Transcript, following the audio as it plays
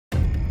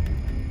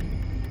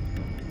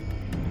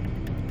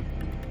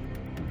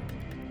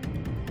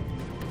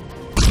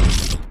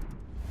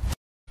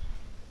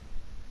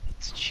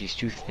she's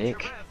too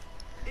thick.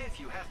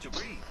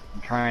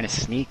 I'm trying to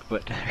sneak,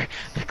 but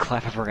the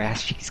clap of her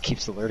ass cheeks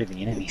keeps alerting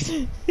the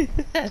enemies.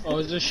 Oh,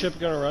 is this ship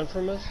gonna run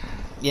from us?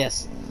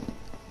 Yes.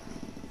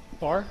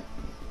 Far?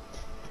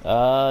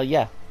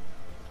 Yeah.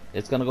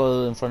 It's gonna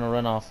go in front of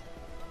runoff.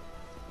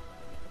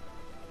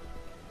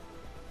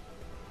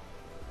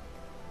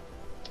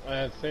 I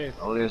have faith.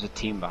 Oh, there's a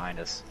team behind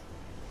us.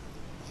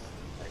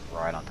 Like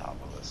right on top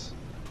of us.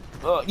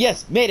 Oh,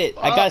 yes, made it!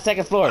 I got a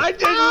second floor. I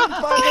didn't!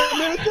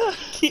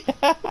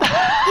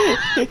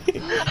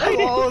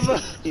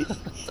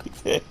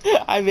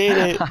 I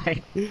made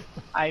it.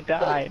 I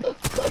died.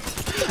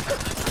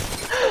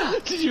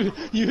 Did you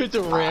hit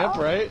the ramp,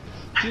 right?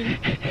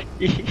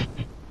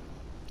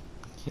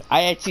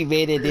 I actually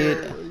made it, dude.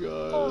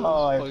 Oh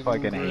my god. Oh, I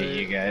fucking hate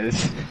you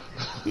guys.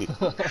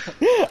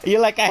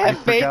 You're like, I have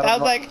faith. forgot I was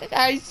about- like,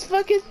 I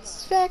fucking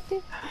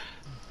distracted.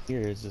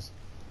 Here is just,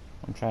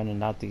 I'm trying to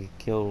not to get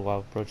killed while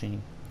approaching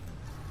you.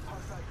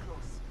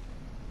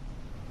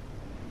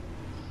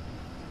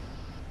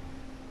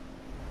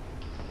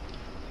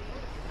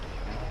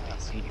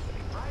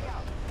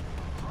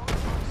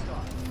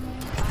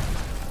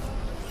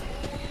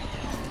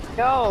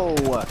 Go!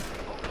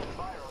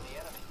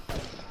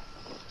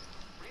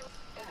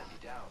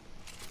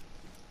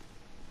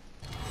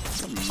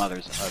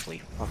 Mother's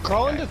ugly.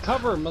 Crawl into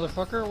cover,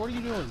 motherfucker. What are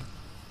you doing?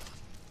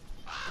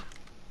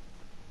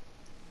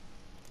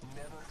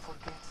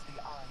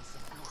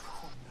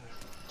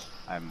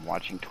 I'm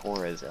watching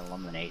Torres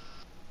eliminate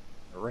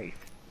a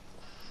Wraith.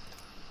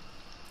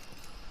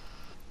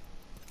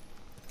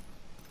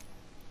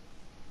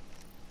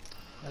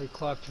 I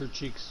clapped her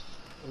cheeks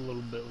a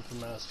little bit with the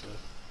master.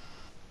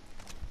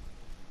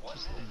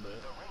 Just a little bit.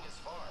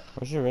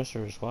 Where's the rest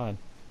of your squad?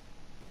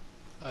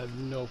 I have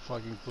no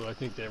fucking clue. I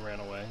think they ran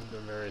away. They're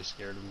very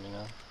scared of me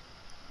now.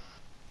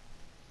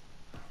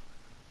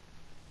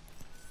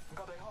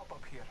 Got a hop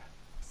up here.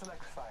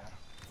 Select fire.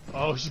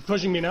 Oh, she's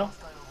pushing me now.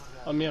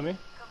 On me, on me.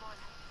 Come on.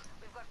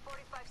 We've got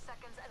 45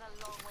 seconds and a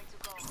long way to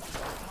go.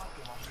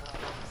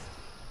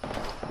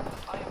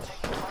 I am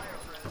taking fire,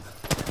 friend.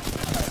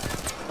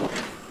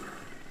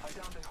 I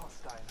downed a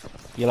hostile.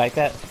 You like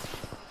that?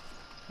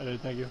 I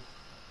did, thank you.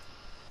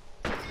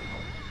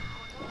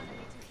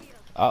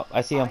 Oh,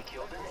 I see him.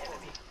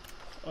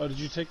 Oh, did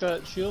you take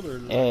that shield or?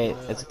 Hey,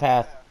 it's a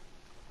path.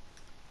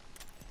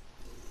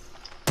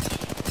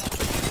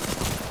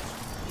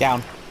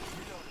 Down.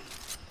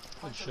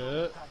 Good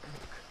shit.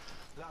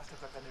 Last of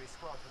the enemy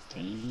squad was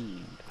dead.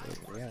 Damn,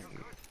 where are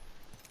you?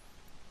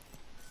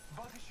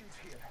 Body shield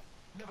here.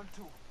 Level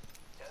 2.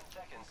 10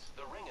 seconds.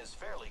 The ring is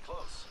fairly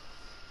close.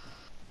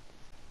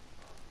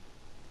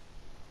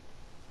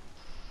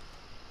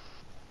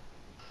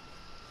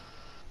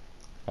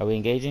 Are we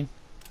engaging?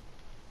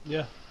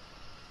 Yeah.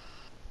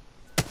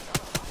 Nice,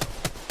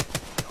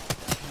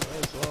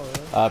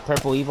 well,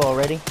 Purple Evo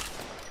already? Shots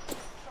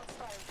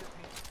fired at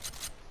me.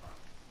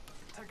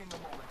 Taking a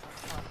moment to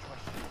recharge my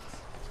shields.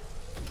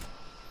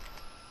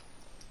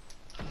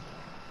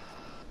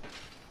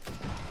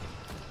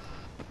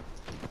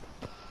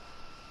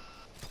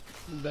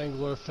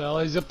 Bangalore fell.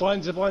 Hey,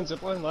 zipline, zipline,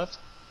 zipline, left.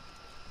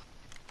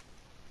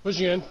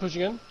 Pushing in,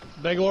 pushing in.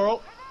 Bangalore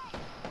ult.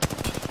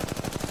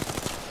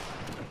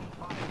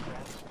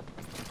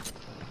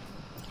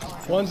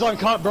 One's on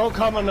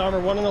common armor,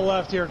 one on the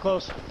left here,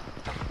 close.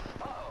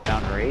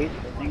 Down Wraith,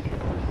 I think.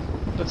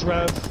 That's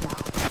Rev. Giving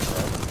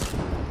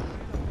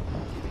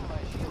my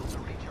shields a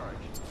recharge.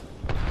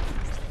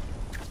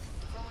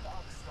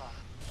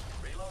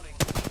 Reloading.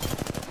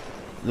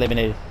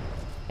 Eliminated.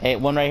 Hey,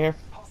 one right here.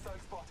 Hostile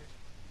spotted.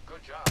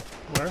 Good job.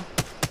 Where?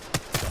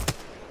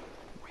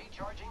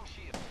 Recharging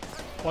shield.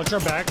 Watch our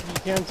back, if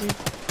you can see.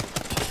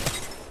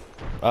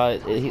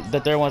 The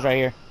third one's right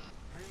here.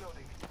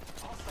 Reloading.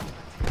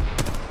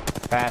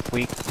 Path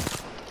weak.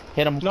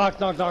 Hit him. Knock,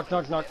 knock, knock,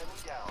 knock, knock.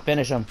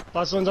 Finish him.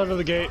 Last one's under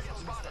the gate.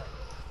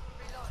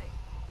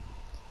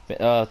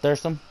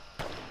 Thirst him.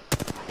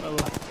 Oh,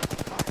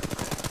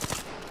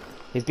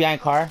 He's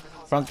behind car.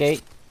 Front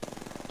gate.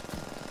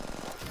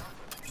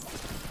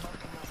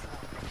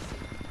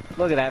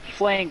 Look at that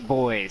flank,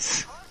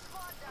 boys.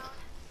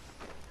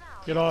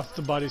 get off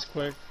the bodies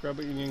quick. Grab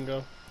what you need and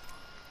go.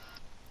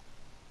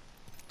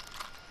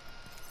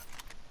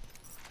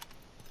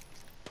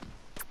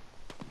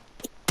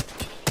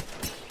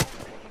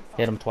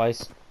 Hit him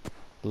twice.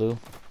 Blue.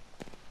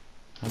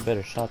 I'm a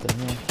better shot than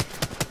him.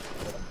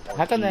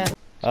 How come that?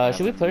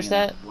 Should we push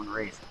that? One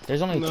Wraith.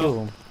 There's only No. two of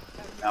them.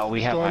 No,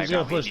 we have Storm's high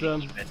gonna ground. We push need to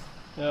them. keep it.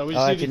 Yeah, we Oh, just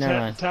need actually, to never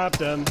mind. tap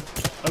them.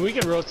 And we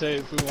can rotate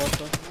if we want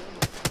to.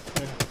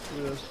 Here, look at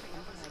this.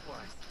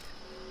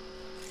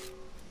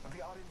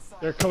 We are inside.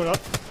 They're coming up.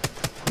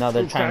 No,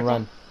 they're Ooh, trying to crackle.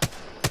 run.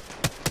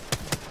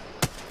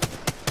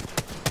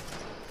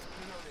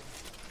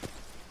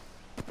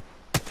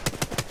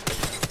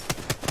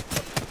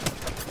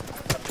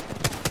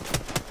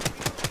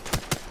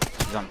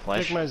 He's on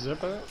flesh. Take my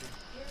zip out.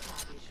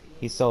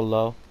 He's so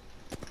low.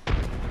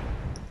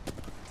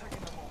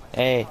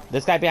 Hey,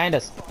 this guy behind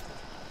us.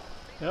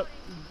 Yep.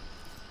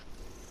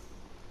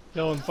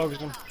 Kill him, focus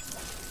him.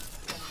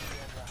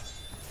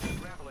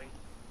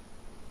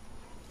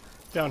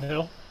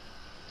 Downhill.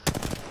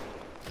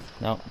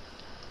 No.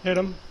 Hit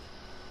him.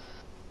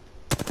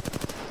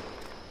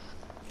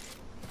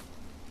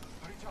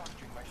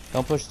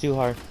 Don't push too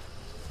hard.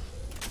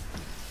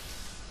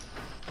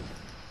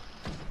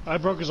 I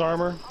broke his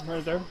armor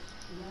right there.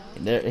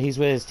 He's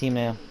with his team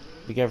now.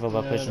 Be careful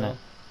about Yeah, I pushing know. it.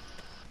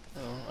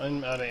 Oh,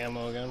 I'm out of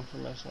ammo again for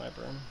my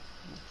sniper.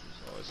 Which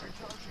is always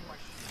unfortunate.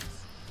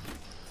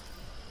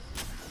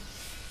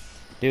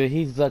 Dude,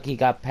 he's lucky he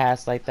got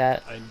past like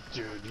that.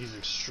 Dude, he's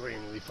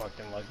extremely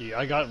fucking lucky.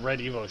 I got red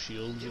Evo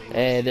shields.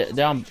 Hey,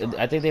 they're on,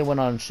 I think they went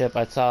on ship.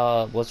 I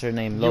saw, what's her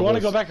name? You want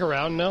to Lobos. go back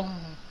around now?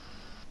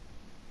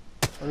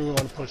 Or do we want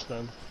to push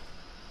them?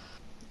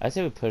 I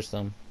say we push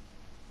them.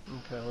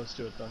 Okay, let's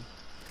do it then.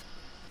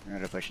 We're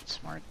gonna push it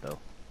smart though.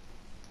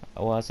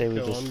 Well, I say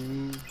we Okay, just.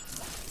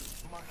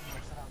 well,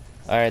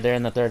 All right, they're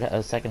in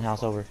the second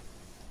house over.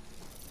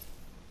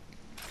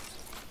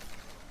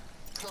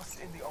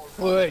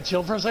 wait,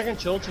 chill for a second.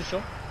 Chill. I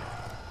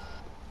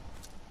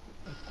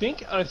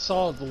think I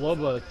saw the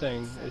Loba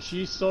thing. Is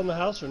she still in the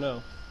house or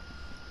no?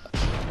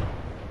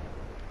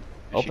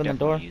 Open the She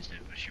door. definitely used it,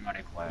 but she might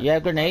have collapsed. Yeah,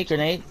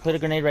 grenade. Put a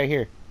grenade right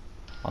here,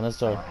 on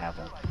this I door. don't have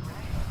one.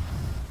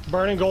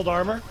 Burning gold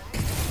armor.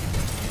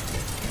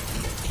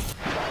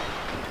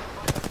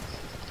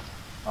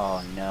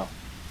 Oh no.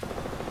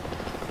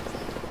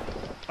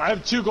 I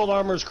have 2 gold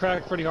armors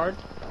cracked pretty hard.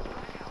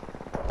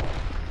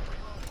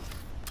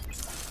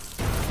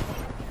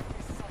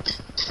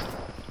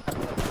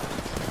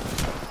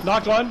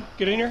 Knocked one.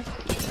 Get in here.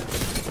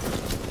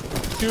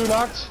 2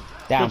 knocked.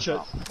 Down. Good shit.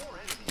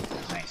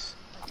 Nice.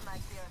 My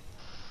dear,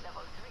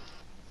 level 3.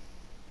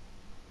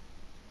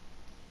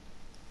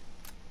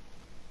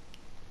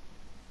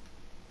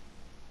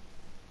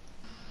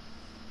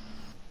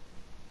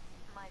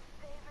 My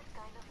favorite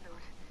kind of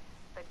loot.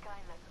 The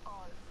kind that's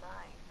all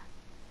mine.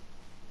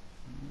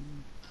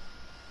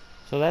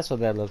 So that's what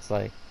that looks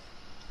like.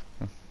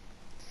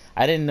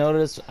 I didn't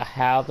notice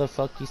how the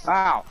fuck you.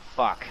 Ow!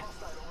 Fuck.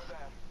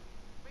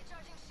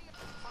 Recharging shield.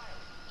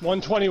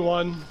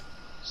 121.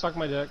 Suck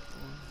my dick.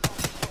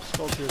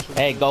 Skull piercer.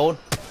 Hey, gold.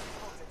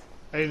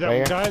 Hey, that Right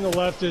here. guy on the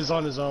left is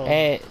on his own.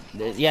 Hey,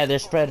 yeah, they're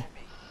spread.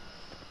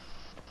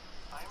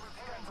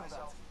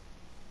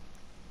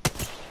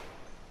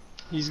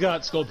 He's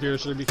got skull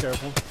piercer. Be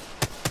careful.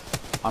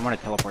 I'm gonna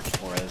teleport to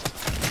Torres. Yeah,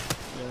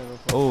 go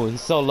for it. Oh,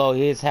 he's so low.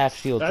 He is half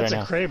shield right That's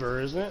now. a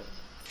Kraber, isn't it?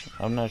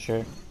 I'm not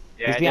sure.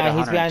 Yeah, He's I did behind.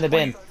 He's behind the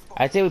bin.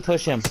 120. I'd say we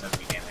push him.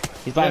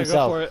 He's by Yeah,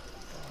 himself. go for it.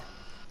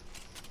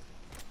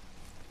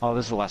 Oh,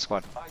 this is the last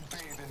squad.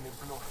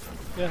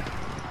 Yeah.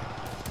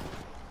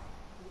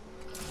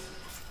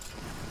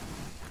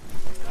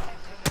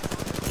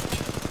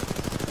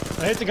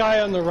 I hit the guy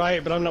on the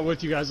right, but I'm not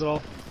with you guys at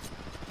all.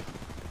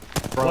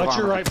 Watch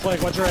your right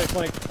flank. Watch your right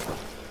flank.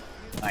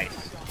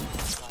 Nice.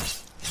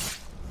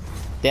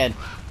 Dead.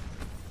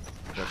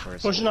 Go for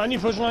it. Pushing on you.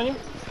 Pushing on you.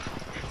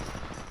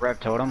 Rev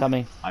totem.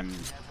 Coming.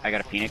 I got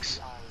a phoenix.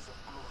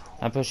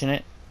 I'm pushing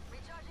it.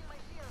 Recharging my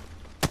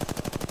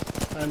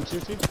shield. I'm 2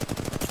 feet.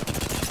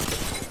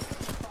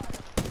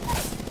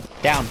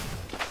 Down.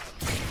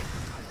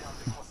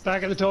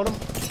 Back at the totem.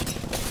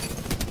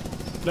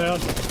 Down.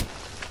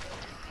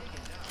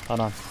 Hold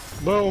on.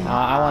 Boom.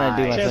 I want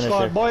to do my Chance finisher.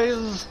 squad,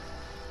 boys.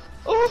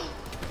 Oh.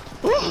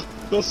 Oh.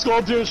 Those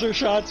skull piercer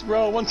shots,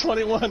 bro.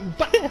 121.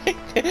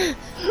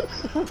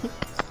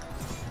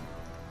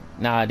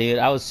 Nah, dude,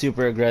 I was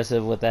super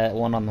aggressive with that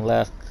one on the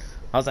left.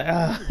 I was like,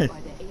 ah. By the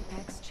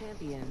Apex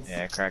champions.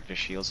 Yeah, I cracked his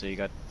shield, so you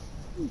got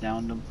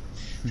downed him.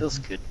 Feels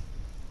good.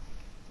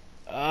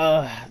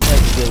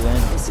 That's a good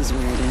win. This is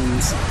where it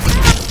ends.